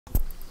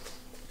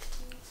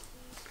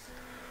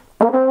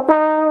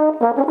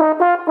Having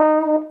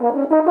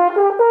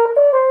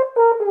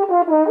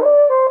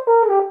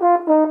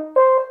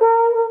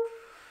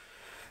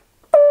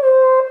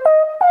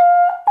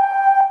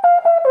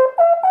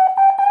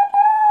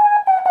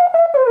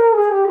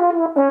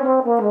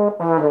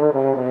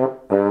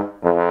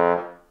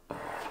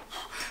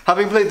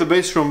played the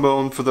bass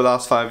trombone for the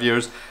last 5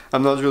 years,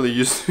 I'm not really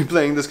used to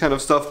playing this kind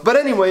of stuff. But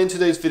anyway, in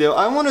today's video,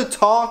 I want to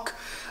talk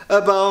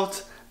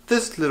about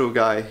this little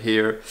guy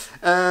here.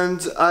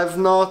 And I've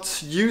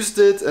not used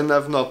it and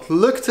I've not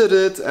looked at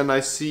it, and I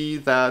see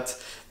that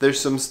there's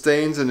some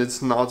stains and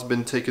it's not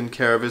been taken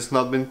care of. It's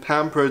not been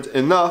pampered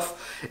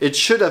enough. It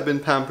should have been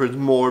pampered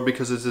more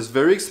because it is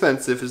very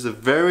expensive. It's a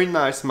very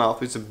nice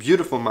mouthpiece, a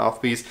beautiful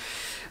mouthpiece.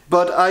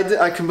 But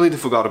I completely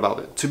forgot about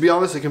it. To be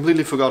honest, I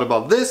completely forgot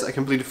about this, I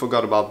completely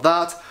forgot about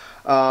that.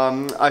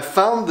 I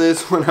found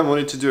this when I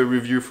wanted to do a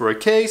review for a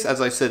case,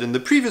 as I said in the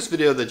previous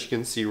video that you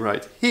can see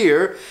right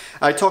here.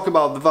 I talk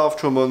about the valve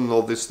trombone and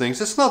all these things.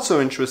 It's not so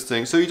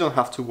interesting, so you don't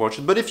have to watch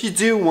it. But if you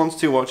do want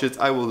to watch it,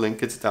 I will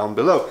link it down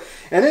below.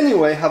 And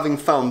anyway, having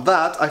found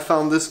that, I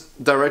found this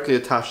directly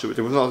attached to it.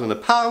 It was not in a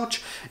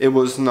pouch, it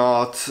was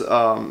not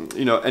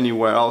you know,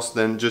 anywhere else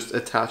than just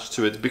attached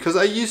to it. Because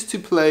I used to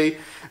play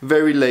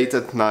very late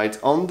at night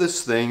on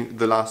this thing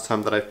the last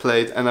time that I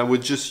played, and I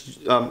would just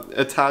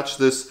attach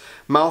this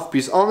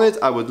mouthpiece on it.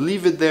 I would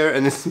leave it there,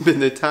 and it's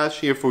been attached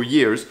here for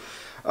years.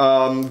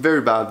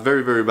 Very bad,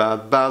 very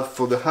bad. Bad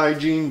for the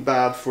hygiene,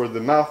 bad for the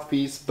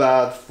mouthpiece,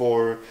 bad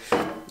for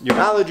your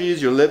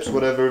allergies, your lips,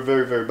 whatever.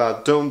 Very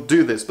bad. Don't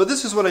do this. But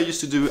this is what I used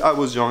to do. I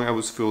was young, I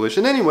was foolish.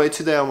 And anyway,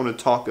 today I want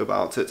to talk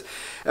about it.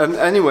 And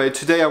anyway,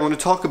 today I want to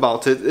talk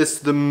about it. It's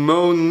the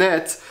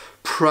Monette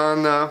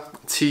Prana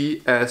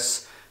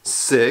Ts6.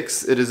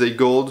 It is a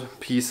gold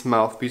piece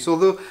mouthpiece,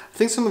 although I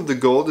think some of the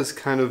gold is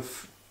kind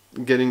of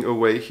getting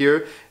away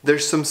here.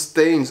 There's some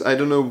stains, I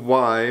don't know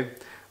why.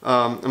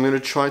 I'm gonna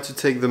try to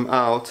take them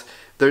out.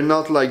 They're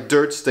not like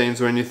dirt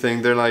stains or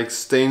anything, they're like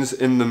stains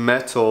in the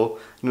metal.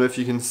 I don't know if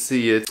you can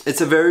see it.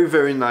 It's a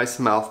very nice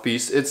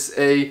mouthpiece. It's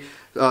a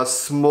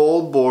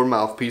small bore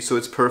mouthpiece, so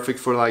it's perfect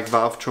for like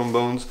valve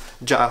trombones,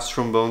 jazz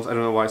trombones. I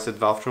don't know why I said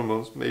valve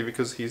trombones, maybe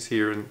because he's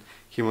here and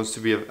he wants to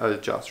be a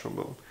jazz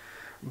trombone.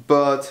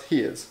 But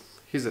he's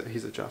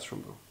a jazz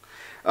trombone.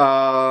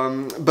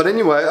 But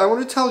anyway, I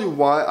want to tell you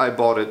why I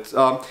bought it.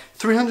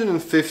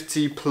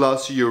 350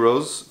 plus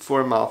euros for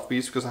a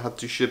mouthpiece, because I had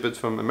to ship it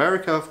from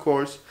America, of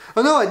course.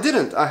 Oh no, I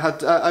didn't.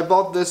 I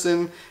bought this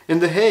in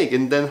The Hague,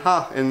 in Den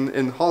Haag,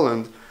 in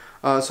Holland.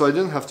 So I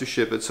didn't have to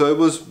ship it. So it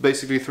was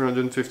basically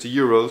 350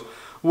 euros,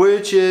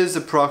 which is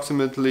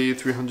approximately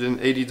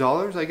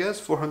 $380, I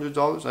guess,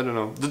 $400. I don't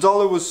know. The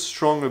dollar was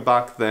stronger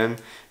back then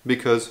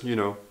because, you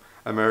know,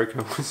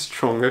 America was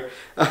stronger.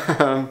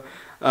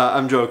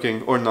 I'm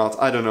joking, or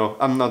not, I don't know.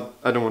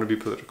 I don't want to be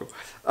political.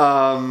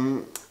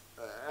 And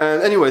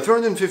anyway,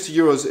 350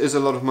 euros is a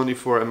lot of money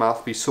for a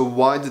mouthpiece, so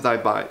why did I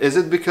buy it? Is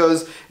it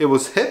because it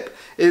was hip?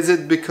 Is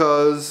it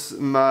because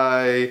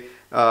my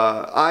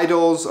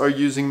idols are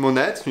using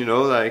Monette? You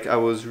know, like I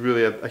was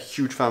really a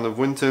huge fan of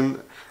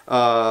Winton.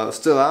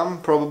 Still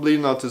am, probably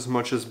not as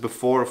much as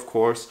before, of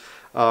course.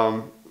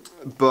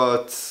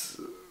 But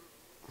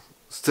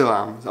still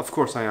am, of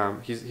course I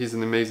am. He's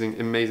an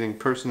amazing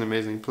person,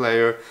 amazing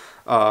player.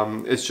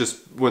 It's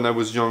just when I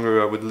was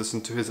younger I would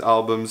listen to his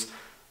albums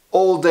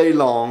all day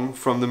long,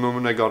 from the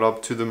moment I got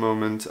up to the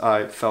moment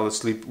I fell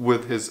asleep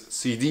with his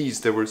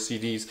CDs. There were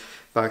CDs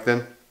back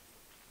then.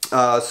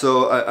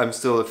 So I'm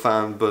still a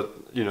fan, but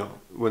you know,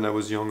 when I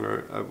was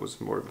younger I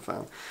was more of a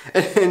fan.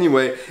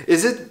 Anyway,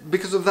 is it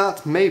because of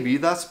that? Maybe,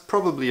 that's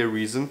probably a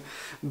reason.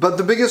 But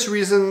the biggest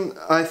reason,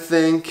 I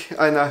think,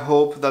 and I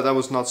hope that I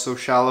was not so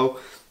shallow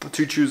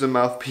to choose a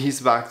mouthpiece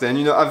back then.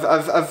 You know,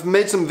 I've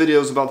made some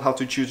videos about how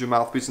to choose your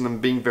mouthpiece, and I'm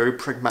being very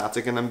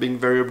pragmatic, and I'm being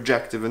very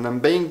objective, and I'm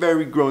being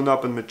very grown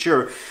up and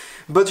mature.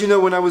 But you know,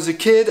 when I was a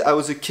kid,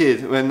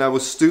 when I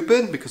was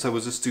stupid, because I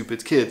was a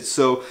stupid kid.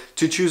 So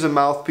to choose a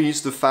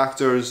mouthpiece, the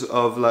factors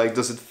of like,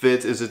 does it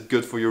fit, is it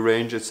good for your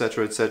range,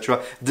 etc,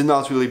 etc, did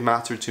not really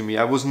matter to me.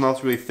 I was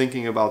not really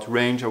thinking about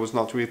range, I was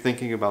not really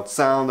thinking about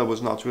sound, I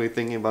was not really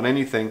thinking about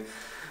anything.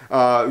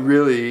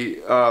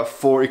 Really,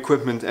 for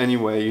equipment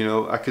anyway, you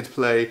know, I could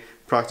play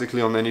practically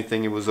on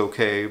anything, it was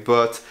okay,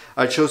 but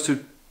I chose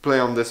to play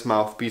on this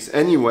mouthpiece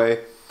anyway,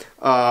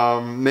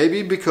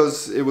 maybe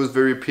because it was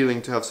very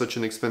appealing to have such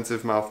an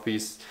expensive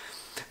mouthpiece,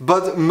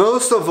 but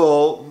most of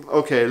all,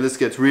 okay, let's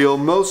get real,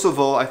 most of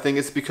all I think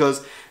it's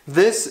because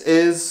this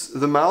is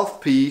the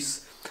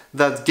mouthpiece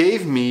that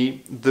gave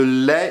me the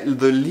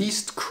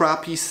least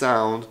crappy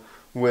sound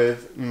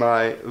with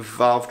my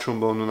valve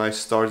trombone when I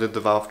started the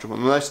valve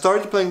trombone. When I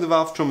started playing the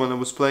valve trombone, I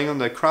was playing on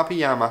the crappy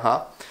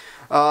Yamaha.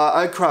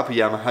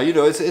 You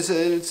know,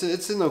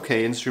 it's an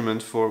okay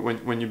instrument for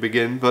when you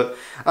begin, but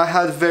I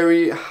had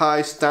very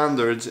high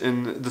standards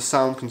in the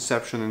sound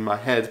conception in my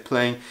head,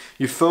 playing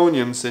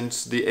euphonium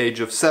since the age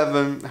of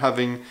 7,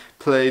 having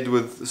played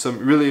with some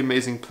really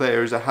amazing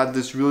players, I had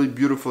this really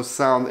beautiful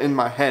sound in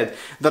my head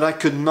that I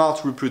could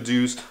not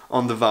reproduce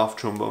on the valve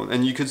trombone.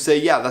 And you could say,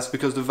 yeah, that's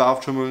because the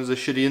valve trombone is a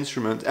shitty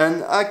instrument.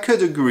 And I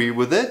could agree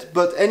with it,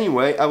 but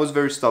anyway, I was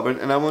very stubborn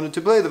and I wanted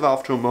to play the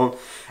valve trombone.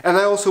 And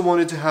I also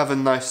wanted to have a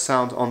nice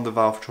sound on the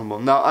valve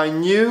trombone. Now, I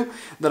knew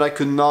that I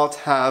could not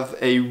have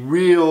a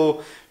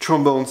real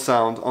trombone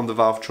sound on the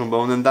valve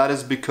trombone, and that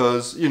is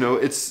because, you know,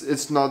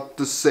 it's not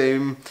the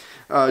same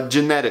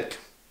genetic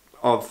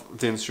of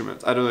the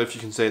instrument. I don't know if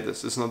you can say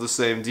this. It's not the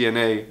same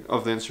DNA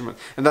of the instrument.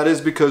 And that is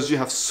because you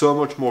have so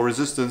much more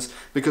resistance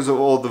because of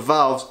all the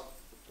valves.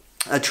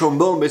 A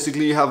trombone,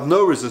 basically, you have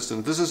no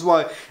resistance. This is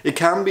why it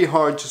can be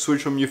hard to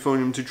switch from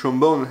euphonium to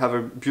trombone and have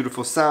a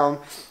beautiful sound,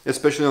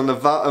 especially on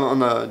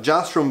a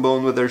jazz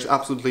trombone where there's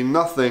absolutely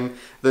nothing.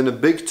 Then a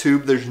big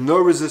tube, there's no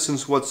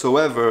resistance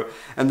whatsoever,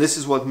 and this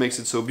is what makes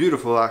it so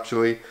beautiful,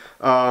 actually.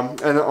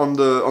 And on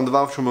the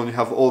valve trombone, you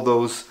have all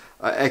those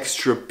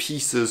extra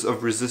pieces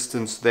of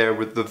resistance there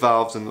with the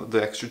valves and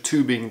the extra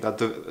tubing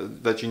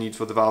that you need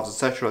for the valves,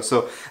 etc.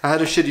 So I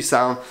had a shitty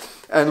sound,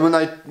 and when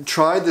I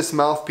tried this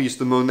mouthpiece,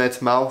 the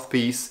Monette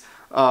mouthpiece,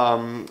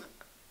 the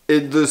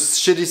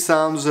shitty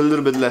sound was a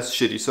little bit less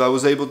shitty, so I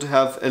was able to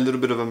have a little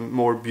bit of a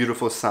more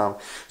beautiful sound.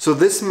 So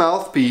this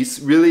mouthpiece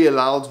really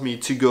allowed me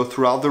to go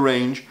throughout the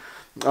range,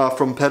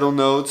 from pedal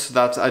notes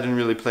that I didn't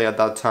really play at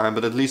that time,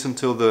 but at least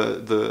until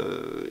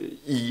the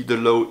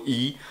low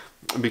E,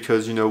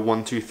 because, you know,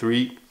 1, 2,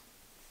 3,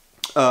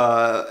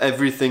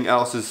 everything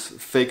else is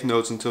fake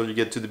notes until you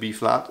get to the B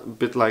flat, a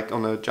bit like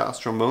on a jazz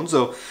trombone.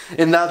 So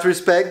in that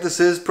respect, this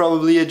is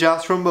probably a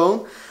jazz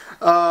trombone.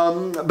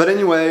 But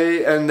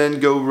anyway, and then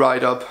go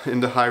right up in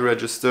the high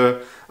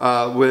register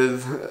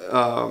with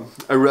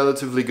a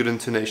relatively good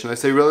intonation. I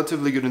say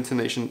relatively good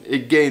intonation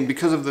again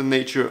because of the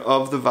nature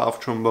of the valve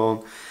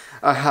trombone.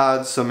 I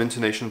had some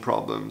intonation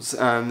problems,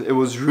 and it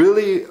was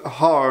really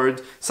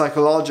hard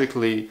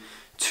psychologically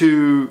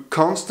to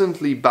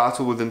constantly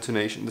battle with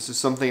intonation. This is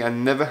something I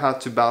never had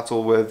to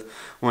battle with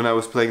when I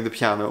was playing the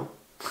piano.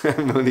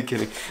 I'm only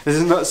kidding. This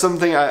is not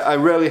something I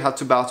rarely had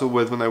to battle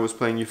with when I was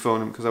playing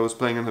euphonium, because I was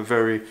playing on a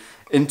very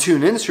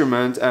in-tune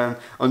instrument, and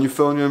on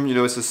euphonium, you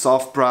know, it's a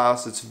soft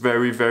brass, it's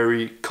very,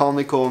 very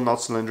conical,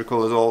 not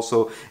cylindrical at all,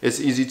 so it's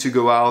easy to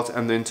go out,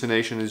 and the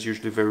intonation is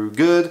usually very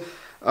good.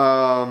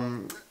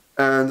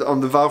 And on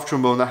the valve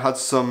trombone, I had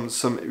some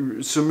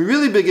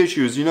really big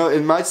issues. You know,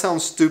 it might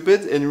sound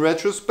stupid in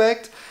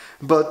retrospect,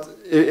 but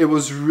I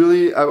was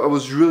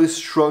really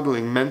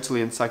struggling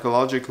mentally and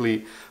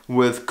psychologically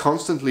with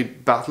constantly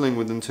battling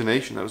with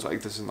intonation. I was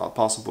like, this is not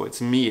possible.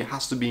 It's me. It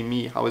has to be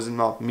me. How is it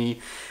not me?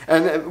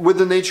 And with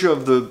the nature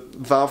of the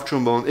valve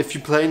trombone, if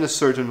you play in a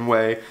certain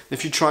way,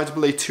 if you try to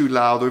play too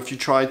loud, or if you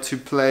try to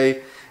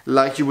play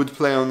like you would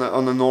play on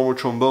a normal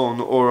trombone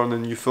or on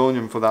an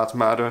euphonium for that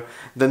matter,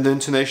 then the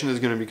intonation is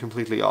going to be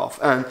completely off.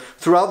 And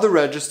throughout the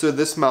register,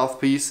 this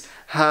mouthpiece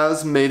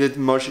has made it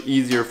much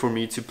easier for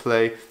me to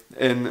play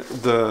in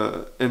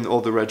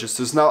all the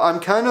registers. Now I'm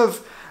kind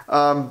of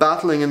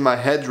battling in my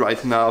head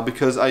right now,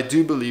 because I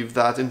do believe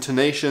that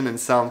intonation and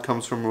sound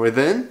comes from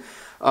within.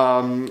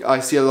 I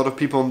see a lot of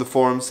people on the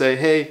forum say,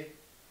 hey,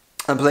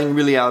 I'm playing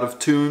really out of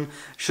tune,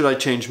 should I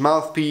change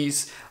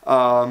mouthpiece?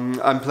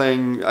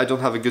 I don't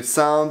have a good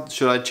sound,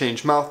 should I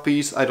change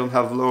mouthpiece? I don't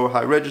have low or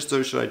high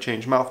register, should I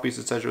change mouthpiece,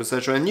 etc,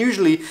 etc. And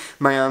usually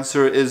my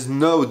answer is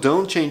no,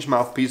 don't change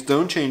mouthpiece,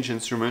 don't change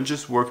instrument,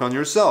 just work on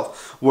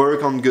yourself.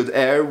 Work on good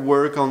air,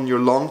 work on your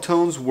long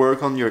tones,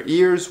 work on your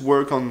ears,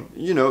 work on,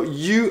 you know,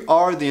 you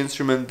are the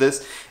instrument,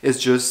 this is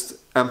just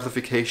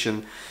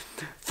amplification.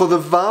 For the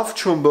valve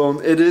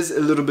trombone, it is a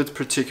little bit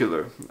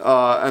particular,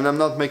 and I'm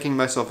not making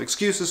myself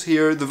excuses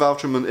here. The valve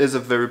trombone is a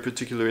very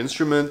particular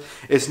instrument.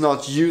 It's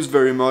not used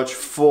very much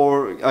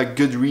for a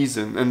good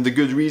reason, and the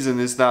good reason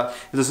is that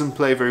it doesn't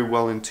play very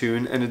well in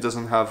tune and it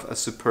doesn't have a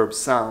superb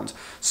sound.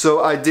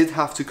 So I did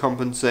have to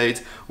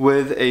compensate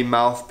with a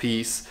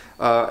mouthpiece,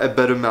 a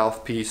better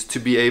mouthpiece, to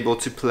be able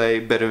to play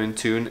better in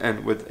tune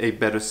and with a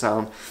better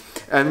sound.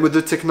 And with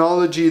the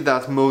technology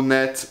that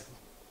Monette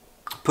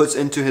puts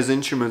into his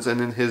instruments and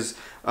in his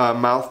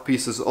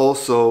mouthpieces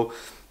also,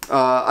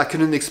 I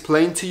couldn't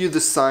explain to you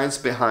the science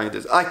behind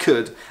it. I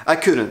couldn't.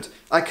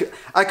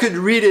 I could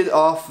read it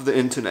off the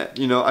internet,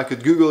 you know, I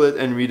could Google it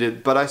and read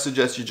it, but I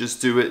suggest you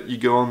just do it. You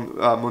go on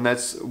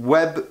Monette's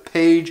web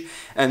page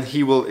and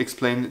he will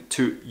explain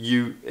to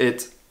you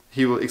it.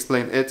 He will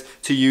explain it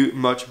to you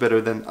much better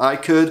than I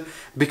could,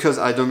 because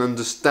I don't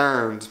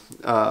understand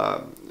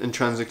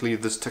intrinsically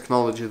this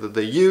technology that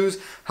they use,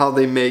 how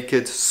they make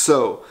it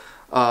so.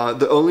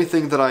 The only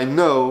thing that I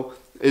know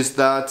is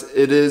that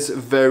it is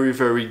very,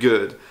 very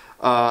good.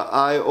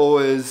 I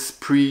always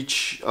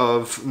preach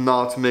of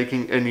not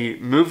making any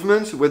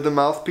movement with the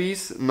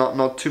mouthpiece,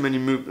 not too many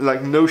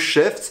like no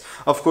shifts.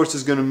 Of course,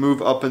 it's going to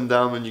move up and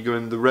down when you go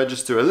in the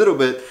register a little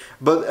bit,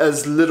 but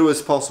as little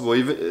as possible.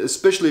 Even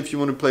especially if you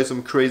want to play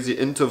some crazy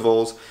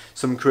intervals,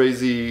 some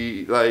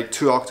crazy like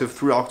 2-octave,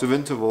 3-octave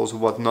intervals or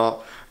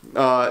whatnot.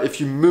 If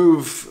you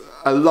move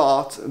a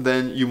lot,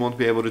 then you won't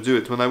be able to do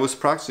it. When I was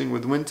practicing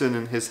with Winton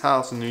in his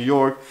house in New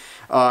York,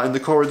 In the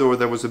corridor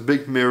there was a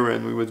big mirror,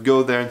 and we would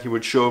go there and he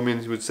would show me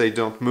and he would say,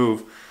 don't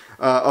move.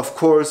 Of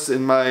course,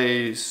 in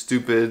my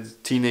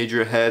stupid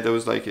teenager head, I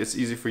was like, it's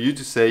easy for you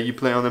to say, you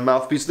play on a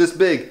mouthpiece this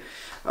big.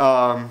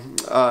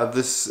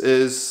 This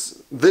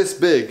is this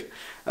big.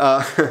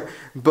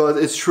 But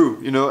it's true,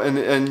 you know,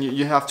 and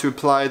you have to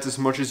apply it as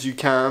much as you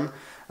can.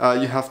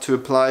 You have to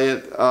apply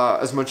it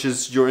as much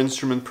as your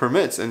instrument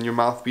permits and your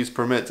mouthpiece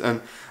permits.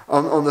 And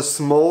on the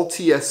small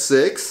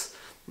Ts6,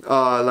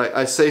 like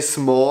I say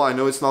small, I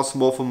know it's not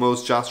small for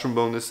most jazz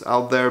trombonists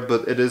out there,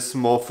 but it is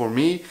small for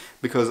me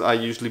because I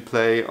usually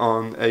play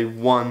on a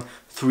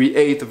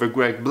 1/3/8 of a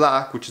Greg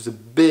Black, which is a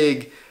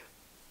big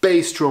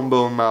bass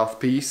trombone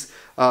mouthpiece.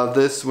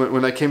 This,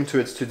 when I came to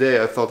it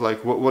today, I thought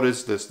like, what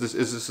is this?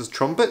 Is this a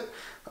trumpet?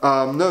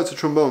 No, it's a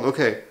trombone.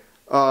 Okay.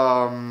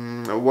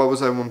 What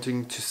was I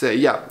wanting to say?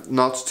 Yeah,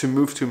 not to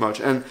move too much.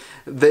 And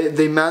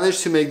they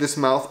managed to make this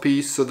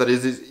mouthpiece so that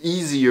it is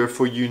easier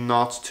for you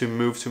not to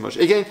move too much.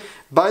 Again,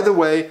 by the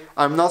way,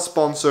 I'm not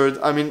sponsored.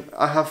 I mean,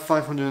 I have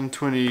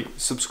 520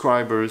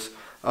 subscribers.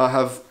 I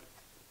have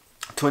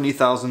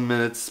 20,000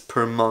 minutes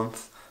per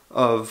month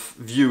of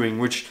viewing,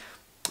 which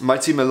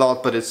might seem a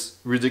lot, but it's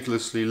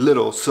ridiculously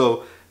little.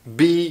 So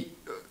be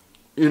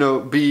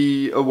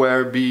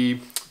aware,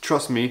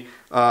 trust me,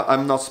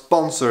 I'm not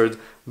sponsored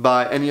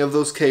by any of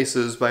those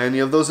cases, by any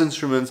of those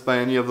instruments, by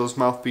any of those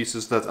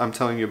mouthpieces that I'm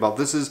telling you about.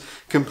 This is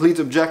complete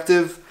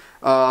objective.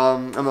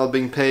 I'm not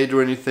being paid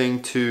or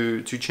anything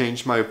to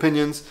change my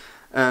opinions,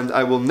 and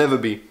I will never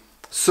be.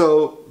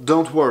 So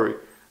don't worry.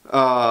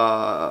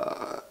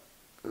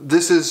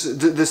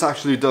 This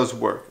actually does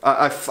work.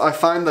 I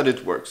find that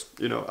it works.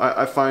 You know,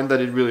 I find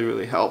that it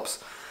really helps.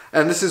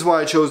 And this is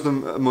why I chose the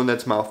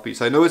Monette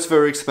mouthpiece. I know it's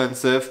very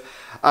expensive.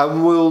 I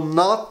will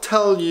not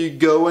tell you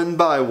go and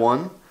buy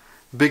one,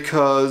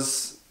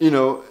 because, you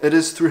know, it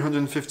is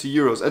 350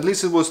 euros. At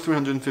least it was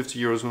 350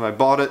 euros when I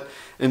bought it.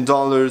 In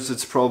dollars,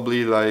 it's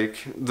probably like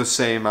the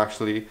same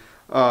actually.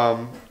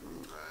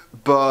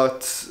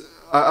 But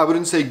I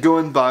wouldn't say go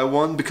and buy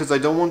one, because I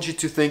don't want you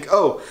to think,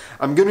 oh,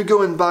 I'm gonna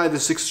go and buy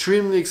this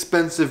extremely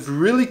expensive,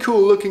 really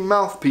cool looking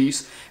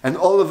mouthpiece, and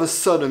all of a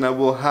sudden I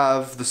will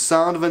have the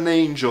sound of an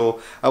angel,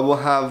 I will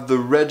have the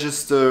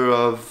register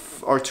of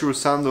Arturo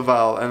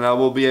Sandoval, and I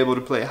will be able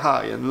to play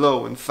high and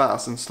low and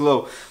fast and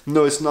slow.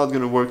 No, it's not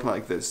going to work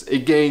like this.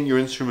 Again, your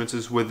instrument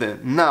is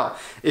within. Now,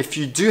 if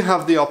you do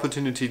have the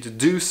opportunity to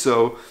do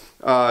so,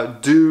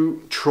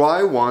 do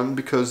try one,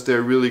 because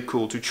they're really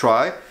cool to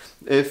try.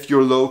 If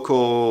your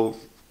local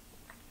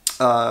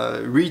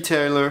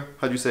retailer,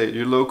 how do you say it,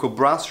 your local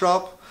brass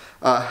shop,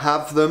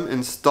 have them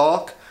in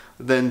stock,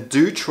 then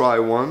do try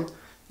one.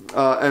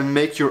 And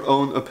make your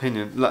own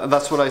opinion.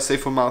 That's what I say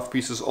for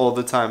mouthpieces all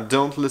the time.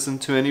 Don't listen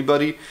to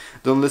anybody.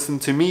 Don't listen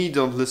to me.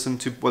 Don't listen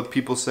to what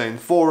people say in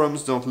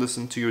forums. Don't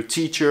listen to your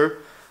teacher.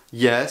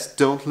 Yes,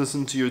 don't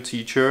listen to your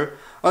teacher.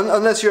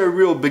 Unless you're a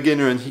real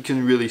beginner and he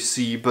can really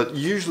see. But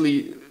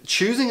usually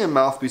choosing a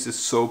mouthpiece is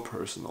so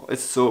personal.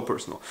 It's so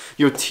personal.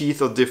 Your teeth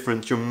are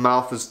different. Your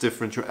mouth is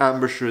different. Your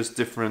embouchure is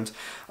different.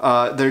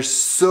 There's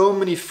so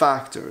many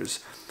factors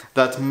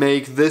that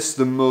make this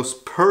the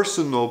most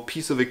personal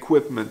piece of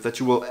equipment that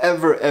you will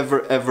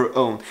ever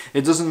own.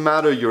 It doesn't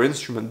matter your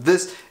instrument.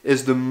 This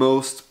is the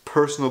most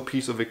personal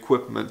piece of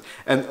equipment,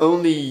 and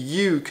only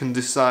you can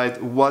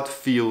decide what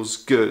feels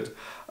good.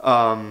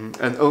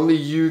 And only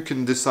you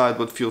can decide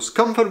what feels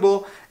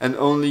comfortable, and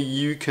only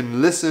you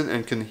can listen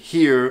and can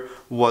hear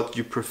what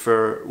you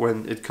prefer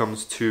when it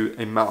comes to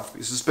a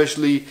mouthpiece,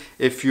 especially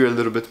if you're a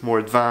little bit more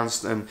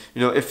advanced. And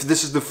you know, if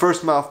this is the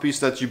first mouthpiece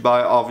that you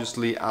buy,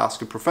 obviously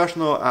ask a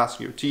professional, ask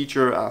your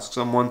teacher, ask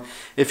someone.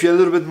 If you're a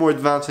little bit more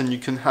advanced and you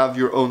can have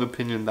your own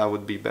opinion, that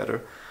would be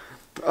better.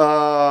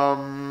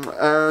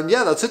 And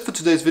yeah, that's it for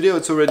today's video.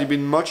 It's already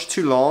been much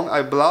too long.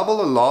 I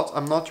blabble a lot.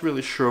 I'm not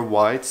really sure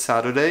why. It's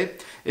Saturday.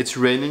 It's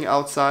raining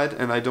outside,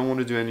 and I don't want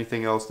to do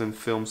anything else than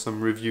film some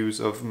reviews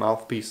of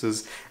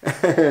mouthpieces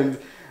and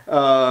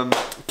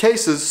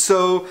cases.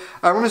 So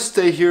I want to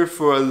stay here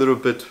for a little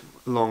bit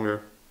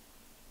longer.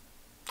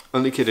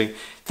 Only kidding.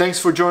 Thanks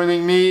for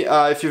joining me.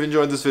 If you've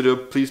enjoyed this video,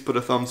 please put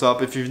a thumbs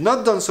up. If you've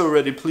not done so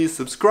already, please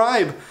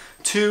subscribe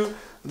to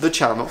the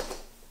channel.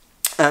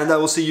 And I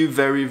will see you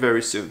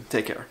very soon.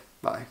 Take care.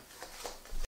 Bye.